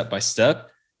do step by step,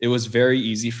 it was very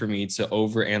easy for me to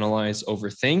overanalyze,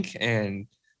 overthink, and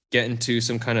get into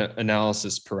some kind of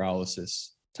analysis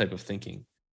paralysis type of thinking. Got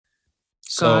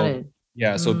So it.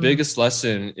 yeah, so Mm, biggest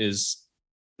lesson is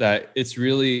that it's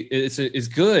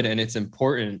good and it's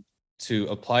important to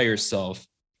apply yourself,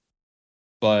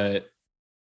 but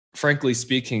frankly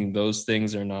speaking, those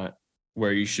things are not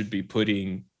where you should be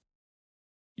putting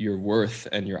your worth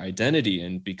and your identity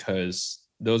in, because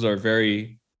those are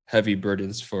very heavy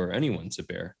burdens for anyone to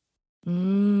bear.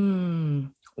 mm, Yeah.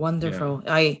 wonderful.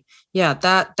 Yeah,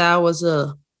 that was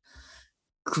a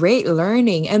great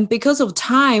learning. And because of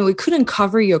time, we couldn't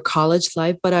cover your college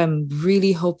life, but I'm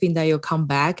really hoping that you'll come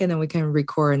back and then we can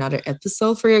record another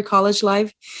episode for your college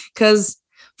life. Because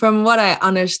from what I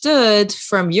understood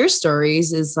from your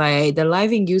stories, is like the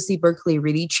life in UC Berkeley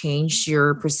really changed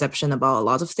your perception about a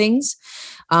lot of things.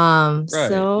 Right.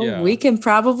 So we Yeah. can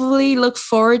probably look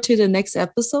forward to the next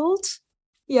episode.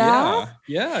 Yeah.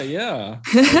 Yeah. Yeah.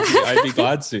 Yeah. I'd be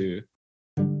glad to.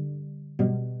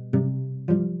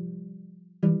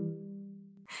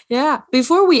 Yeah.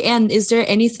 Before we end, is there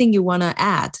anything you want to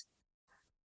add?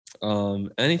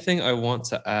 Anything I want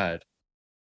to add?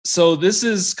 So this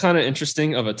is kind of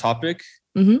interesting of a topic.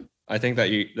 Mm-hmm. I think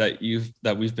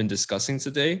that we've been discussing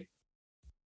today.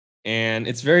 And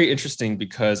it's very interesting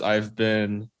because I've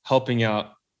been helping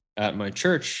out at my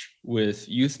church with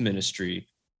youth ministry,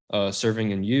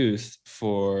 serving in youth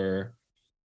for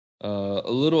a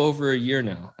little over a year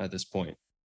now at this point.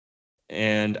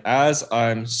 And as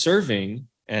I'm serving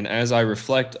and as I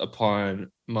reflect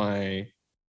upon my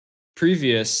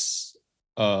previous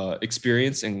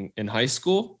experience in high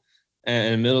school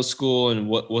and middle school and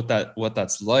what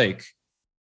that's like,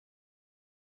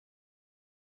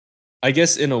 I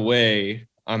guess in a way,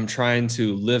 I'm trying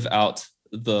to live out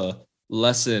the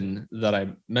lesson that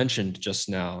I mentioned just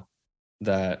now,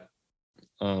 that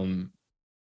um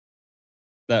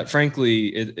that frankly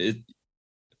it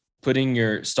putting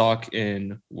your stock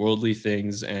in worldly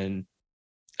things, and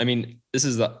I mean this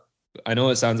is the, I know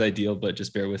it sounds ideal, but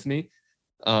just bear with me.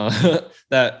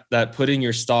 That putting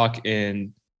your stock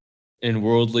in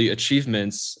worldly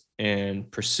achievements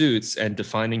and pursuits and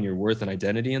defining your worth and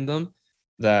identity in them,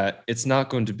 that it's not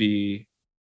going to be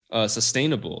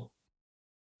sustainable.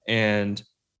 And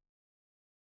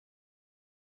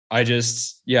I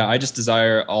just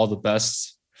desire all the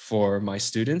best for my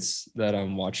students that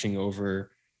I'm watching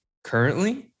over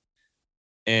currently.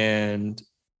 And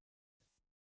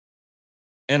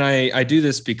I do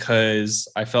this because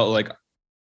I felt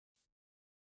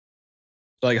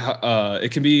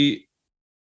it can be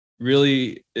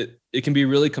it can be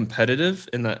really competitive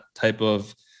in that type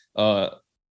of uh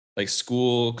like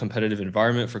school competitive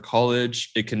environment for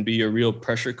college. It can be a real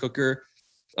pressure cooker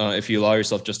if you allow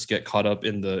yourself just to get caught up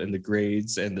in the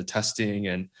grades and the testing,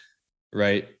 and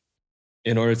right,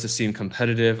 in order to seem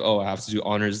competitive, oh, I have to do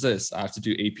honors this, I have to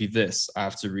do AP this, I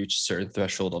have to reach a certain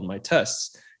threshold on my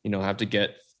tests, I have to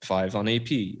get 5 on AP.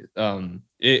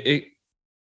 It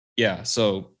yeah,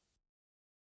 so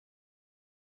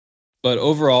but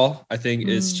overall, I think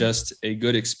it's Mm. just a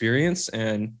good experience,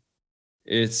 and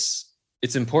it's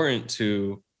important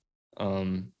to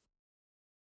um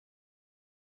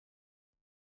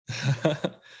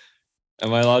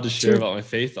am I allowed to share To about my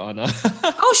faith on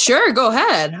Oh, sure, go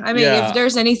ahead. I mean, if yeah,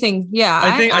 there's anything, yeah,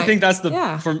 I think that's the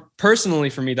yeah. for personally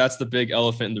for me, that's the big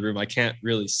elephant in the room I can't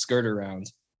really skirt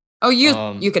around. Oh,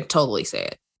 you could totally say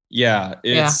it. Yeah,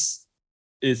 Yeah.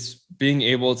 it's being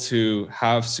able to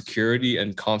have security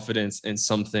and confidence in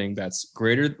something that's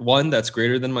greater, one that's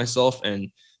greater than myself,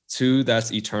 and two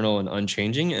that's eternal and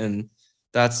unchanging. And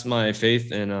that's my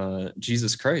faith in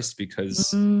Jesus Christ,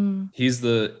 because Mm, he's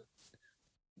the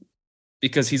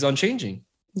because he's unchanging.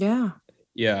 yeah.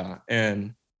 Yeah.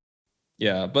 And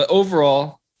yeah, but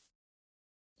overall,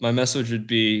 my message would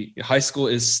be high school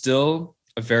is still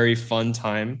a very fun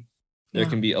time. There Yeah.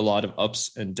 can be a lot of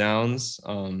ups and downs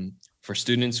for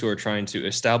students who are trying to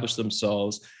establish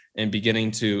themselves and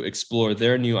beginning to explore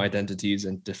their new identities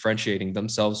and differentiating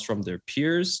themselves from their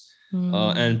peers,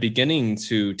 and Mm, beginning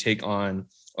to take on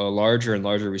larger and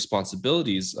larger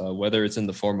responsibilities, whether it's in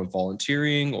the form of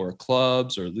volunteering or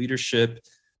clubs or leadership.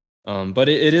 But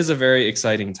it is a very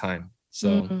exciting time. So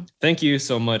mm. thank you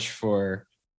so much for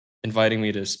inviting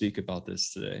me to speak about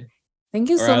this today, Thank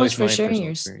you or so at much least for my sharing personal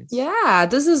yours. experience. Yeah,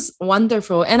 this is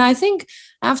wonderful. And I think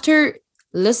after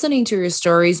listening to your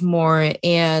stories more,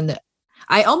 and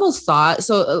I almost thought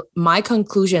so, my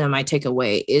conclusion and my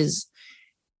takeaway is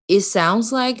it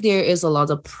sounds like there is a lot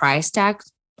of price tag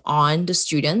on the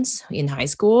students in high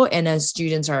school, and then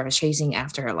students are chasing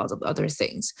after a lot of other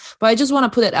things. But I just want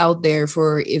to put it out there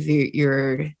for if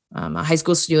you're a high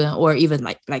school student, or even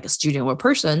like a student or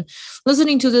person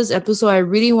listening to this episode. I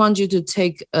really want you to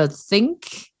take a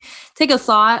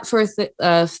thought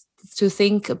to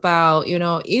think about,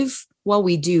 if what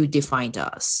we do defined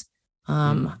us.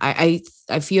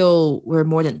 I feel we're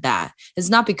more than that. It's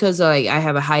not because I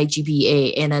have a high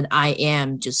GPA and then I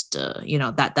am just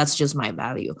that's just my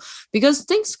value, because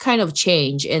things kind of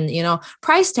change, and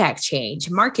price tag change,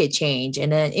 market change,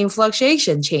 and then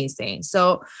inflation change things.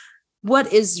 So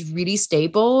what is really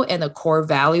stable and a core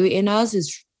value in us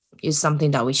is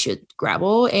something that we should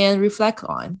grapple and reflect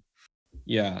on.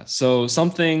 Yeah. So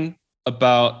something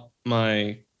about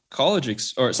my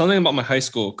or something about my high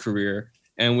school career,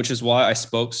 and which is why I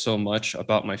spoke so much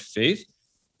about my faith,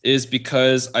 is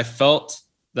because I felt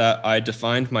that I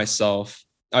defined myself,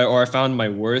 or I found my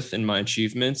worth in my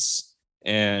achievements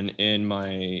and in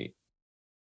my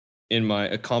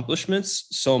accomplishments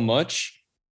so much,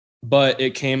 but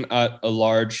it came at a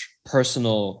large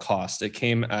personal cost. It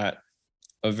came at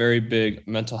a very big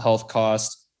mental health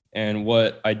cost. And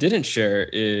what I didn't share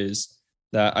is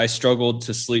that I struggled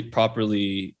to sleep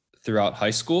properly throughout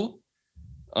high school.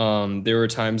 There were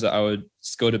times that I would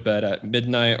go to bed at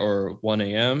midnight or 1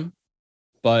 a.m.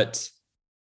 But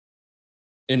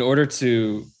in order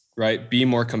to be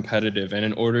more competitive, and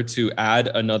in order to add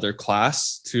another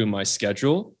class to my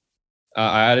schedule,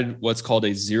 I added what's called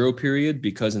a zero period,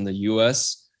 because in the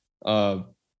US,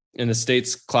 in the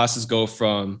States, classes go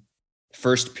from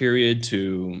first period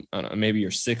to, I don't know, maybe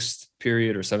your sixth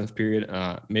period or seventh period.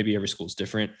 Maybe every school is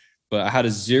different, but I had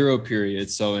a zero period.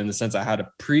 So in the sense, I had a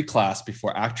pre-class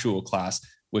before actual class,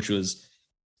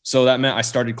 so that meant I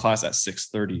started class at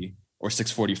 6:30 or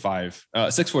 6:45,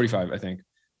 6:45, I think,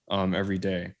 every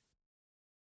day.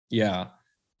 Yeah.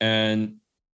 And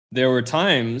there were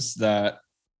times that,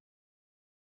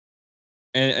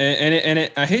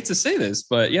 I hate to say this,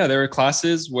 but yeah, there were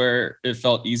classes where it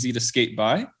felt easy to skate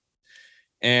by,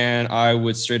 and I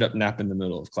would straight up nap in the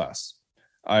middle of class.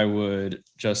 I would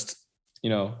just,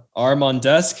 arm on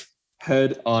desk,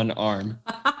 head on arm.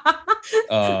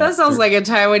 That sounds like a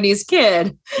Taiwanese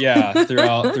kid. Yeah,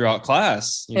 throughout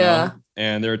class, Yeah.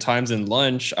 And there were times in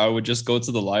lunch I would just go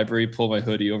to the library, pull my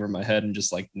hoodie over my head, and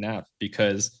just like nap,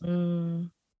 because You're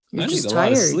I need just a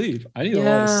lot of tired. sleep. I need a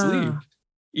lot of sleep. Yeah.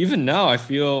 Even now, I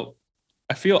feel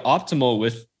optimal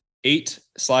with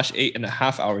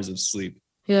 8/8.5 hours of sleep.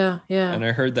 Yeah. And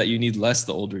I heard that you need less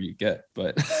the older you get,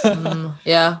 but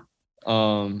Yeah.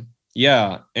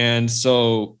 yeah. And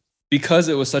so, because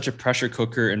it was such a pressure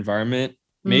cooker environment,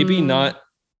 maybe not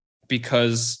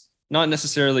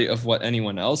necessarily of what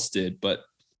anyone else did, but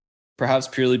perhaps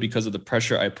purely because of the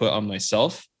pressure I put on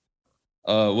myself,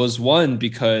 was one,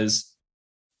 because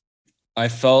I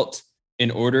felt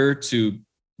in order to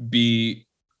be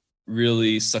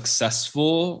really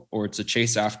successful or to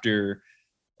chase after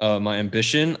my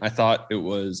ambition, I thought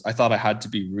I had to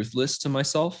be ruthless to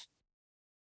myself.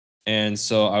 And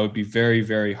so I would be very,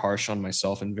 very harsh on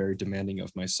myself and very demanding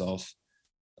of myself.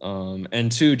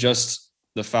 And two, just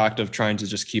the fact of trying to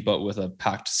just keep up with a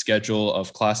packed schedule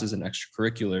of classes and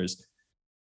extracurriculars.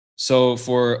 So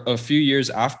for a few years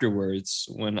afterwards,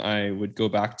 when I would go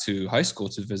back to high school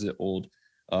to visit old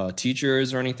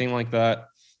teachers or anything like that,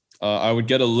 I would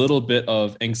get a little bit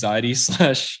of anxiety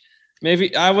slash,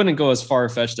 maybe I wouldn't go as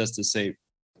far-fetched as to say,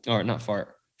 or not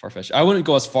far-fetched. I wouldn't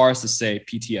go as far as to say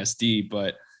PTSD,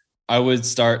 but I would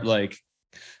start like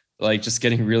like just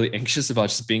getting really anxious about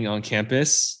just being on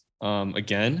campus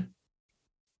again.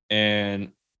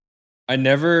 And I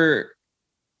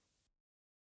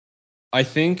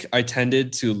think I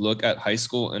tended to look at high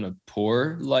school in a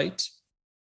poor light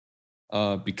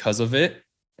because of it.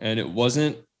 And it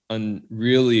wasn't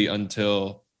really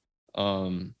until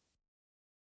I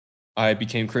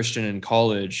became Christian in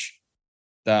college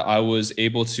that I was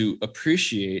able to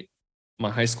appreciate my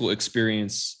high school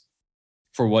experience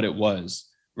for what it was,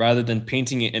 rather than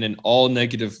painting it in an all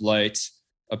negative light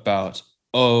about,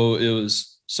 oh, it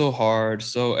was so hard,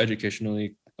 so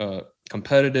educationally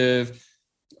competitive,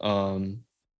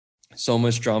 so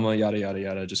much drama, yada, yada,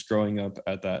 yada, just growing up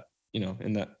at that,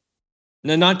 in that,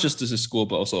 not just as a school,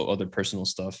 but also other personal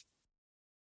stuff.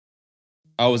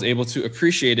 I was able to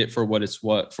appreciate it for what it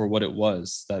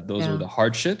was, that those are the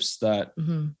hardships that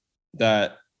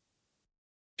that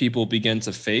people begin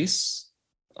to face.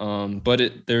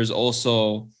 But there's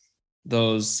also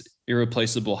those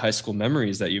irreplaceable high school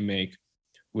memories that you make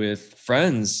with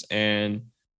friends, and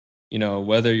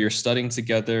whether you're studying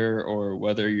together or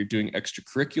whether you're doing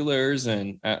extracurriculars.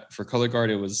 And for color guard,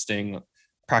 it was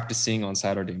practicing on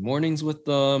Saturday mornings with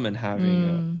them, and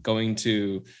having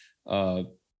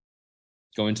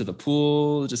going to the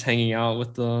pool, just hanging out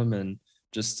with them, and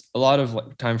just a lot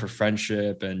of time for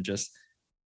friendship. And just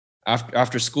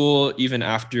after school, even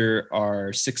after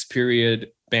our 6th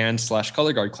period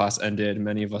band/color guard class ended,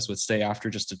 many of us would stay after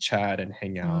just to chat and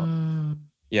hang out.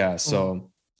 Yeah,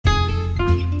 so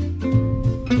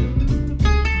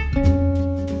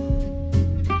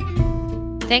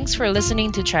thanks for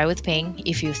listening to Chai with Ping.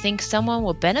 If you think someone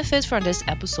will benefit from this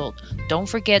episode, don't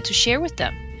forget to share with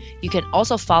them. You can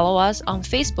also follow us on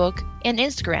Facebook and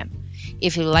Instagram.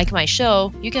 If you like my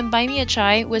show, you can buy me a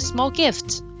chai with small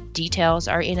gifts. Details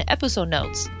are in the episode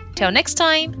notes. Till next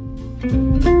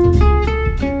time!